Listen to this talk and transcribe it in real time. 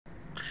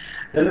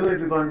Hello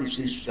everyone, this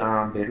is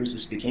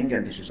Berusu speaking,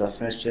 and this is our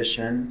first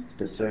session,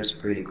 the first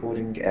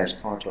pre-recording as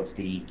part of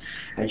the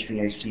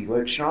HVAC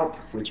workshop,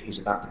 which is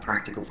about the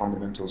practical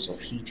fundamentals of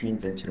heating,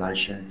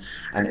 ventilation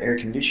and air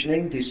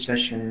conditioning. This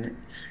session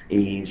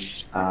is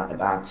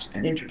about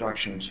an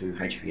introduction to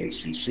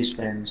HVAC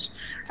systems,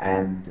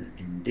 and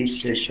in this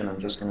session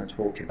I'm just going to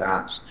talk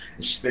about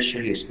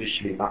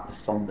especially about the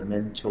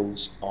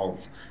fundamentals of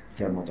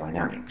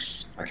thermodynamics.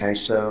 Okay,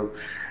 so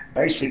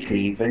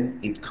basically, when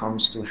it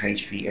comes to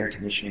HV air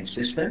conditioning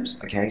systems,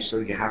 okay, so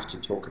you have to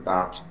talk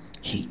about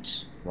heat,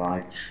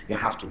 right? You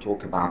have to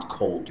talk about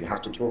cold. You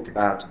have to talk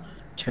about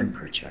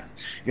temperature.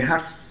 You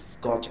have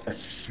got a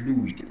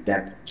fluid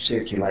that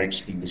circulates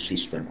in the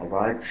system, all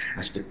right,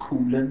 as the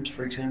coolant,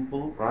 for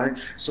example, right?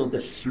 So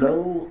the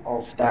flow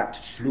of that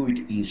fluid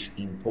is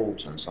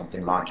important,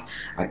 something like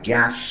a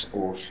gas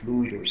or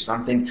fluid or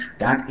something,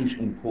 that is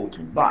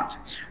important. But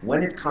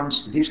when it comes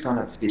to this kind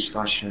of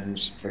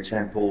discussions, for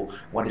example,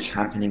 what is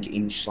happening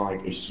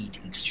inside a heat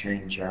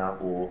exchanger,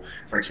 or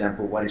for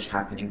example, what is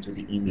happening to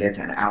the inlet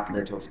and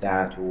outlet of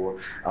that, or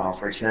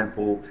for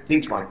example,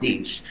 things like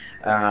this,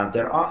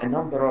 there are a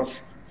number of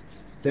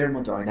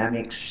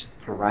thermodynamics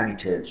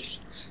parameters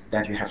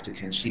that you have to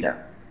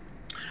consider.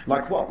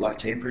 Like what? Like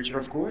temperature,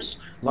 of course.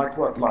 Like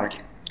what? Like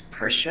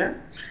pressure,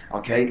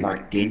 okay,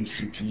 like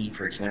density,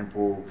 for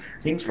example,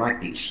 things like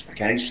this,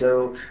 okay.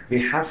 So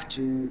we have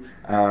to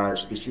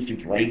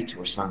specific weight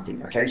or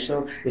something, okay.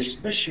 So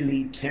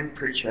especially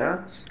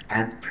temperature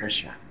and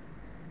pressure.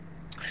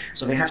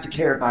 So we have to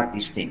care about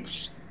these things.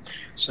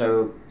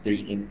 So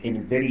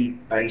in very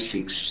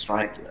basics,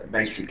 right,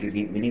 basically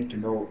we need to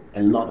know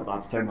a lot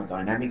about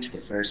thermodynamics,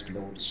 the first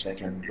law, the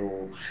second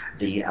law,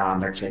 the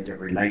let's say the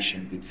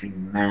relation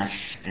between mass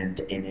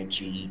and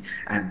energy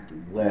and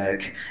work,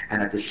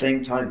 and at the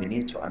same time we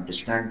need to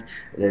understand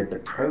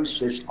the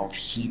process of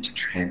heat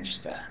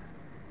transfer.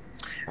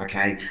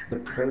 Okay, the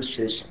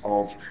process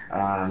of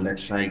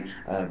let's say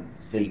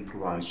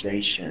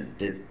vaporization,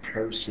 the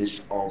process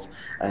of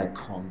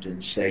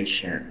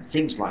condensation,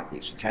 things like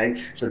this.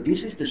 Okay, so this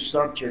is the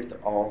subject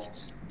of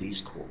this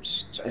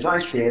course. So as I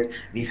said,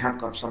 we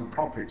have got some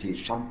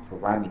properties, some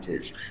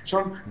parameters,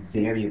 some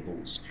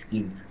variables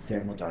in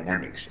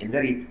thermodynamics in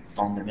very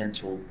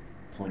fundamental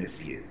point of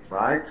view,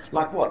 right?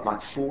 Like what?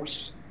 Like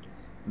force,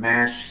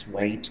 mass,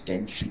 weight,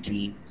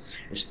 density,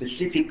 a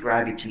specific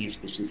gravity, a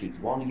specific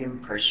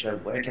volume, pressure,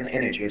 work and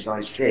energy. As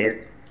I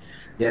said,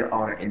 there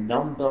are a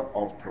number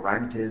of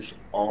parameters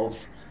of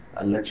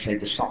let's say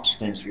the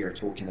substance we are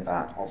talking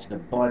about, of the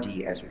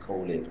body as we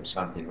call it or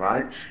something,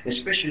 right?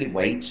 Especially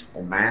weight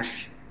or mass,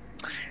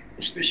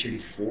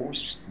 especially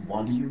force,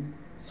 volume,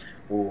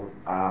 or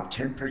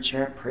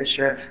temperature,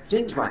 pressure,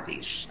 things like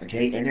this,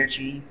 okay,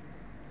 energy.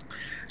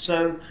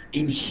 So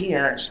in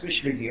here,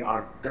 especially we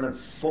are going to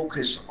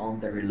focus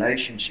on the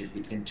relationship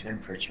between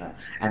temperature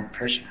and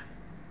pressure.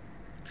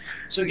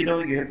 So you know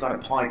you have got a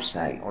pipe,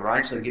 say, all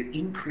right, so you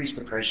increase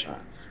the pressure.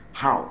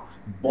 How?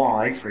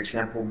 By, for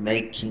example,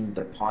 making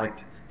the pipe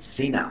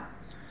thinner,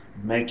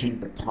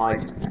 making the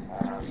pipe,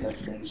 let's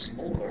say,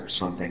 smaller,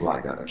 something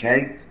like that,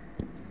 okay?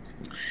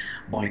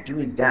 By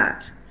doing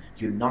that,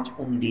 you not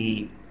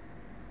only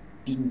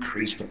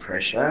increase the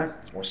pressure,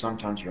 or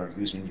sometimes you are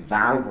using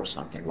valve or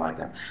something like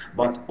that,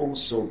 but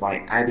also by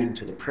adding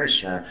to the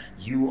pressure,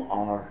 you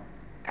are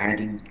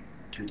adding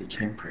to the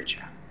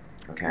temperature,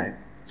 okay?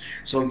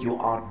 So you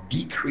are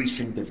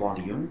decreasing the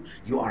volume,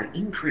 you are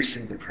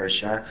increasing the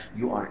pressure,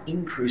 you are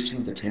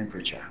increasing the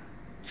temperature.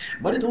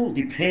 But it all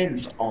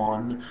depends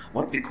on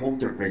what we call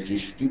the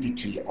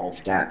resistivity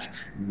of that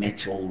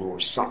metal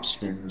or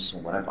substance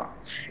or whatever.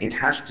 It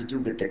has to do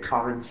with the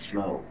current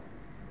flow.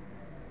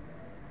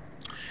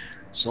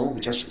 So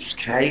we just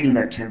scale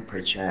the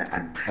temperature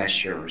and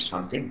pressure or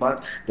something,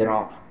 but there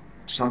are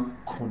some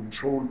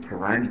control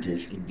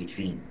parameters in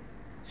between.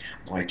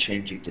 By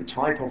changing the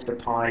type of the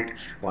pipe,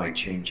 by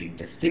changing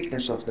the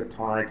thickness of the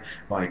pipe,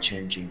 by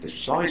changing the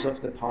size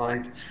of the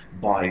pipe,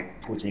 by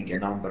putting a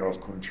number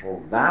of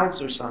control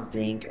valves or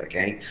something,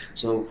 okay?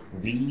 So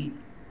we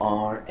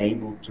are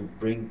able to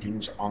bring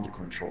things under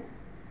control.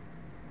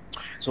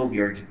 So we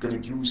are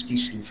going to use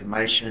this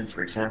information,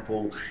 for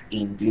example,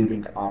 in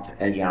building up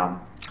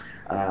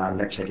a,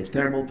 let's say, the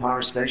thermal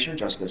power station,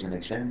 just as an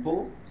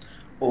example.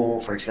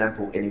 Or, for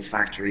example, any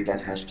factory that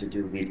has to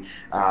do with,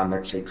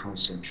 let's say,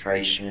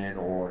 concentration,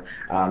 or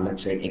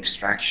let's say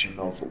extraction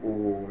of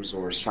ores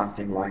or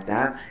something like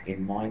that,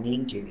 in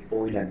mining, in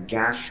oil and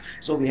gas.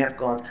 So we have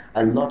got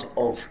a lot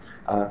of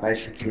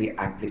basically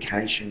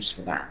applications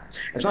for that.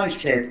 As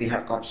I said, we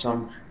have got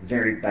some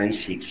very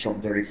basic,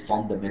 some very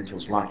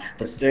fundamentals, like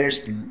the first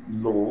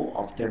law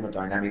of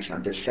thermodynamics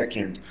and the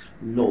second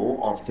law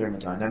of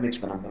thermodynamics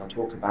that I'm going to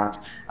talk about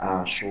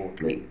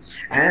shortly.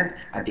 And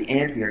at the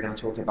end, we are going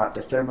to talk about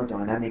the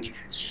thermodynamic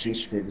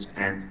systems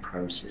and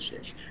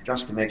processes,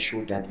 just to make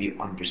sure that we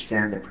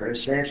understand the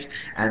process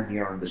and we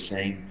are on the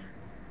same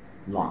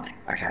line.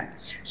 Okay,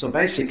 so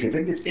basically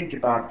when you think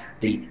about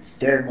the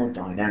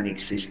thermodynamic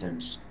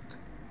systems,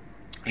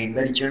 in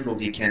very general,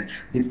 we can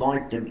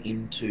divide them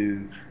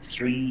into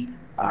three,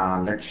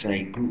 let's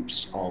say,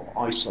 groups of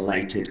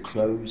isolated,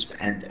 closed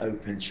and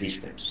open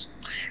systems.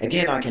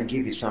 Again, I can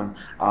give you some,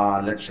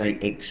 let's say,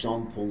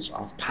 examples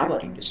of power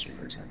industry,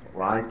 for example,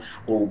 right?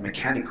 Or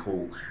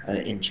mechanical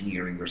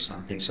engineering or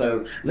something.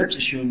 So let's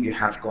assume you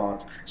have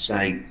got,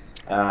 say,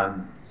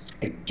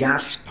 a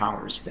gas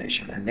power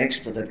station, and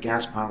next to that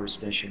gas power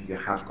station you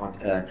have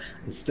got a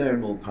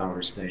thermal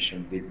power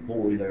station with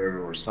boiler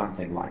or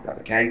something like that.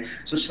 Okay,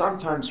 so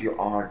sometimes you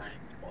are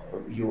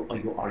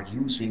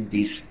using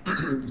these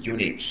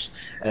units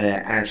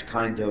as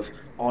kind of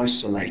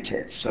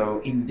isolated,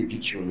 so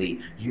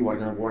individually you are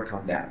going to work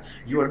on that.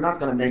 You are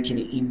not going to make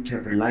any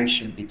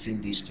interrelation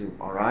between these two,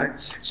 all right?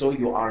 So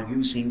you are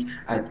using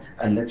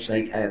let's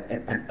say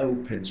an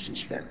open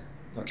system,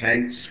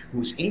 okay,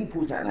 whose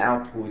input and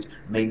output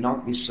may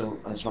not be so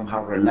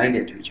somehow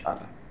related to each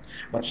other,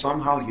 but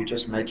somehow you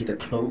just make it a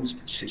closed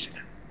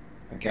system.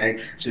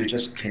 Okay, so you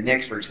just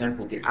connect, for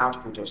example, the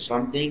output of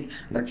something,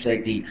 let's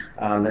say the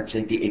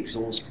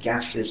exhaust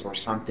gases or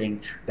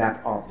something that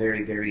are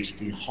very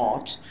still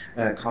hot,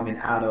 coming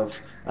out of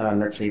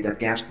let's say the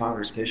gas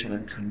power station,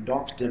 and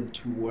conduct them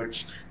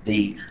towards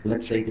the,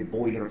 let's say, the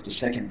boiler of the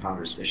second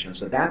power station.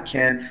 So that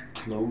can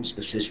close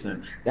the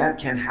system, that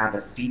can have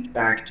a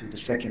feedback to the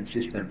second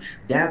system,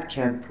 that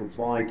can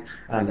provide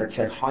let's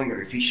say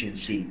higher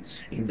efficiency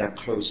in that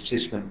closed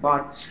system.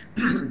 But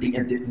the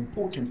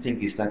important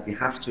thing is that we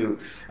have to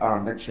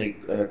let's say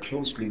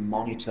closely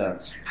monitor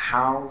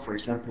how, for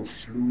example,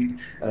 fluid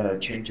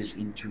changes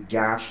into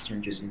gas,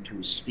 changes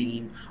into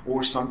steam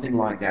or something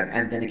like that,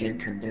 and then again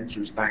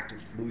condenses back to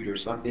fluid or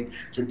something.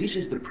 So this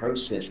is the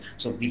process.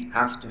 So we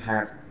have to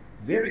have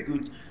very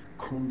good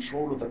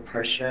control of the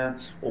pressure,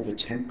 of the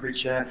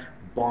temperature,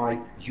 by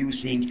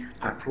using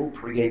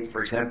appropriate,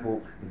 for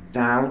example,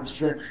 valves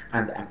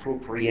and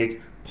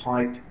appropriate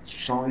pipe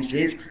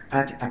sizes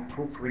at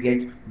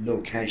appropriate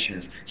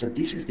locations. So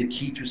this is the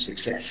key to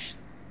success.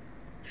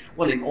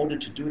 Well, in order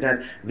to do that,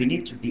 we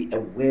need to be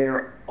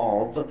aware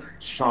of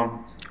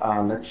some,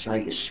 let's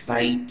say,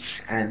 states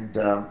and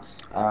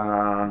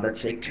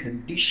let's say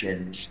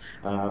conditions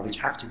which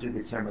have to do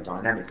with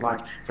thermodynamics, like,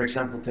 for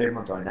example,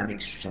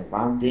 thermodynamic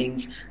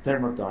surroundings,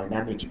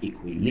 thermodynamic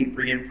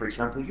equilibrium. For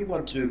example, you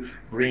want to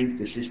bring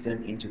the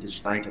system into the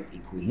state of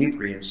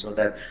equilibrium so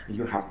that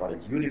you have got a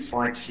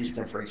unified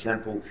system, for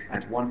example,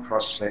 at one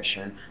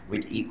cross-section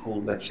with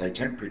equal, let's say,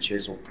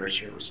 temperatures or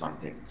pressure or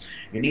something.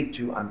 You need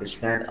to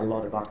understand a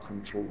lot about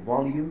control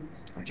volume,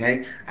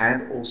 okay,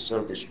 and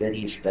also the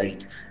steady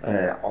state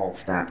of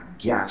that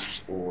gas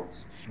or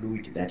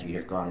fluid that you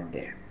have got in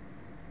there.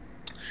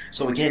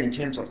 So again, in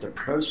terms of the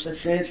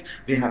processes,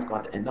 we have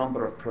got a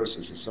number of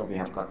processes. So we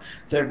have got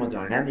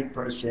thermodynamic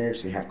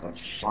process, we have got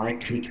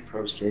cyclic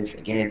process.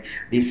 Again,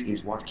 this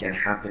is what can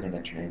happen in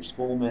a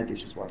transformer,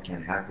 this is what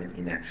can happen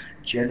in a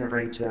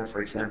generator,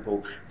 for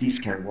example. This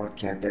is what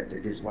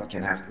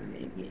can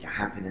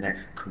happen in a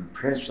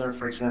compressor,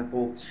 for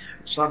example.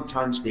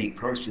 Sometimes the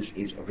process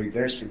is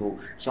reversible,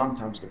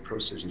 sometimes the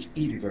process is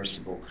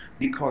irreversible,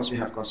 because we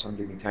have got some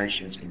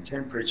limitations in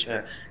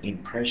temperature, in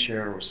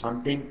pressure or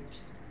something.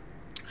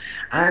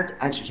 And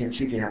as you can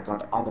see, we have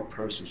got other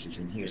processes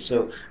in here.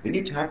 So we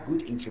need to have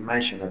good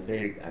information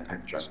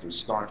just to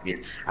start with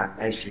at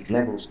basic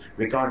levels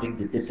regarding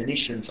the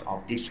definitions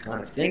of these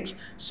kind of things,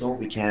 so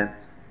we can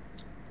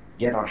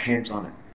get our hands on it.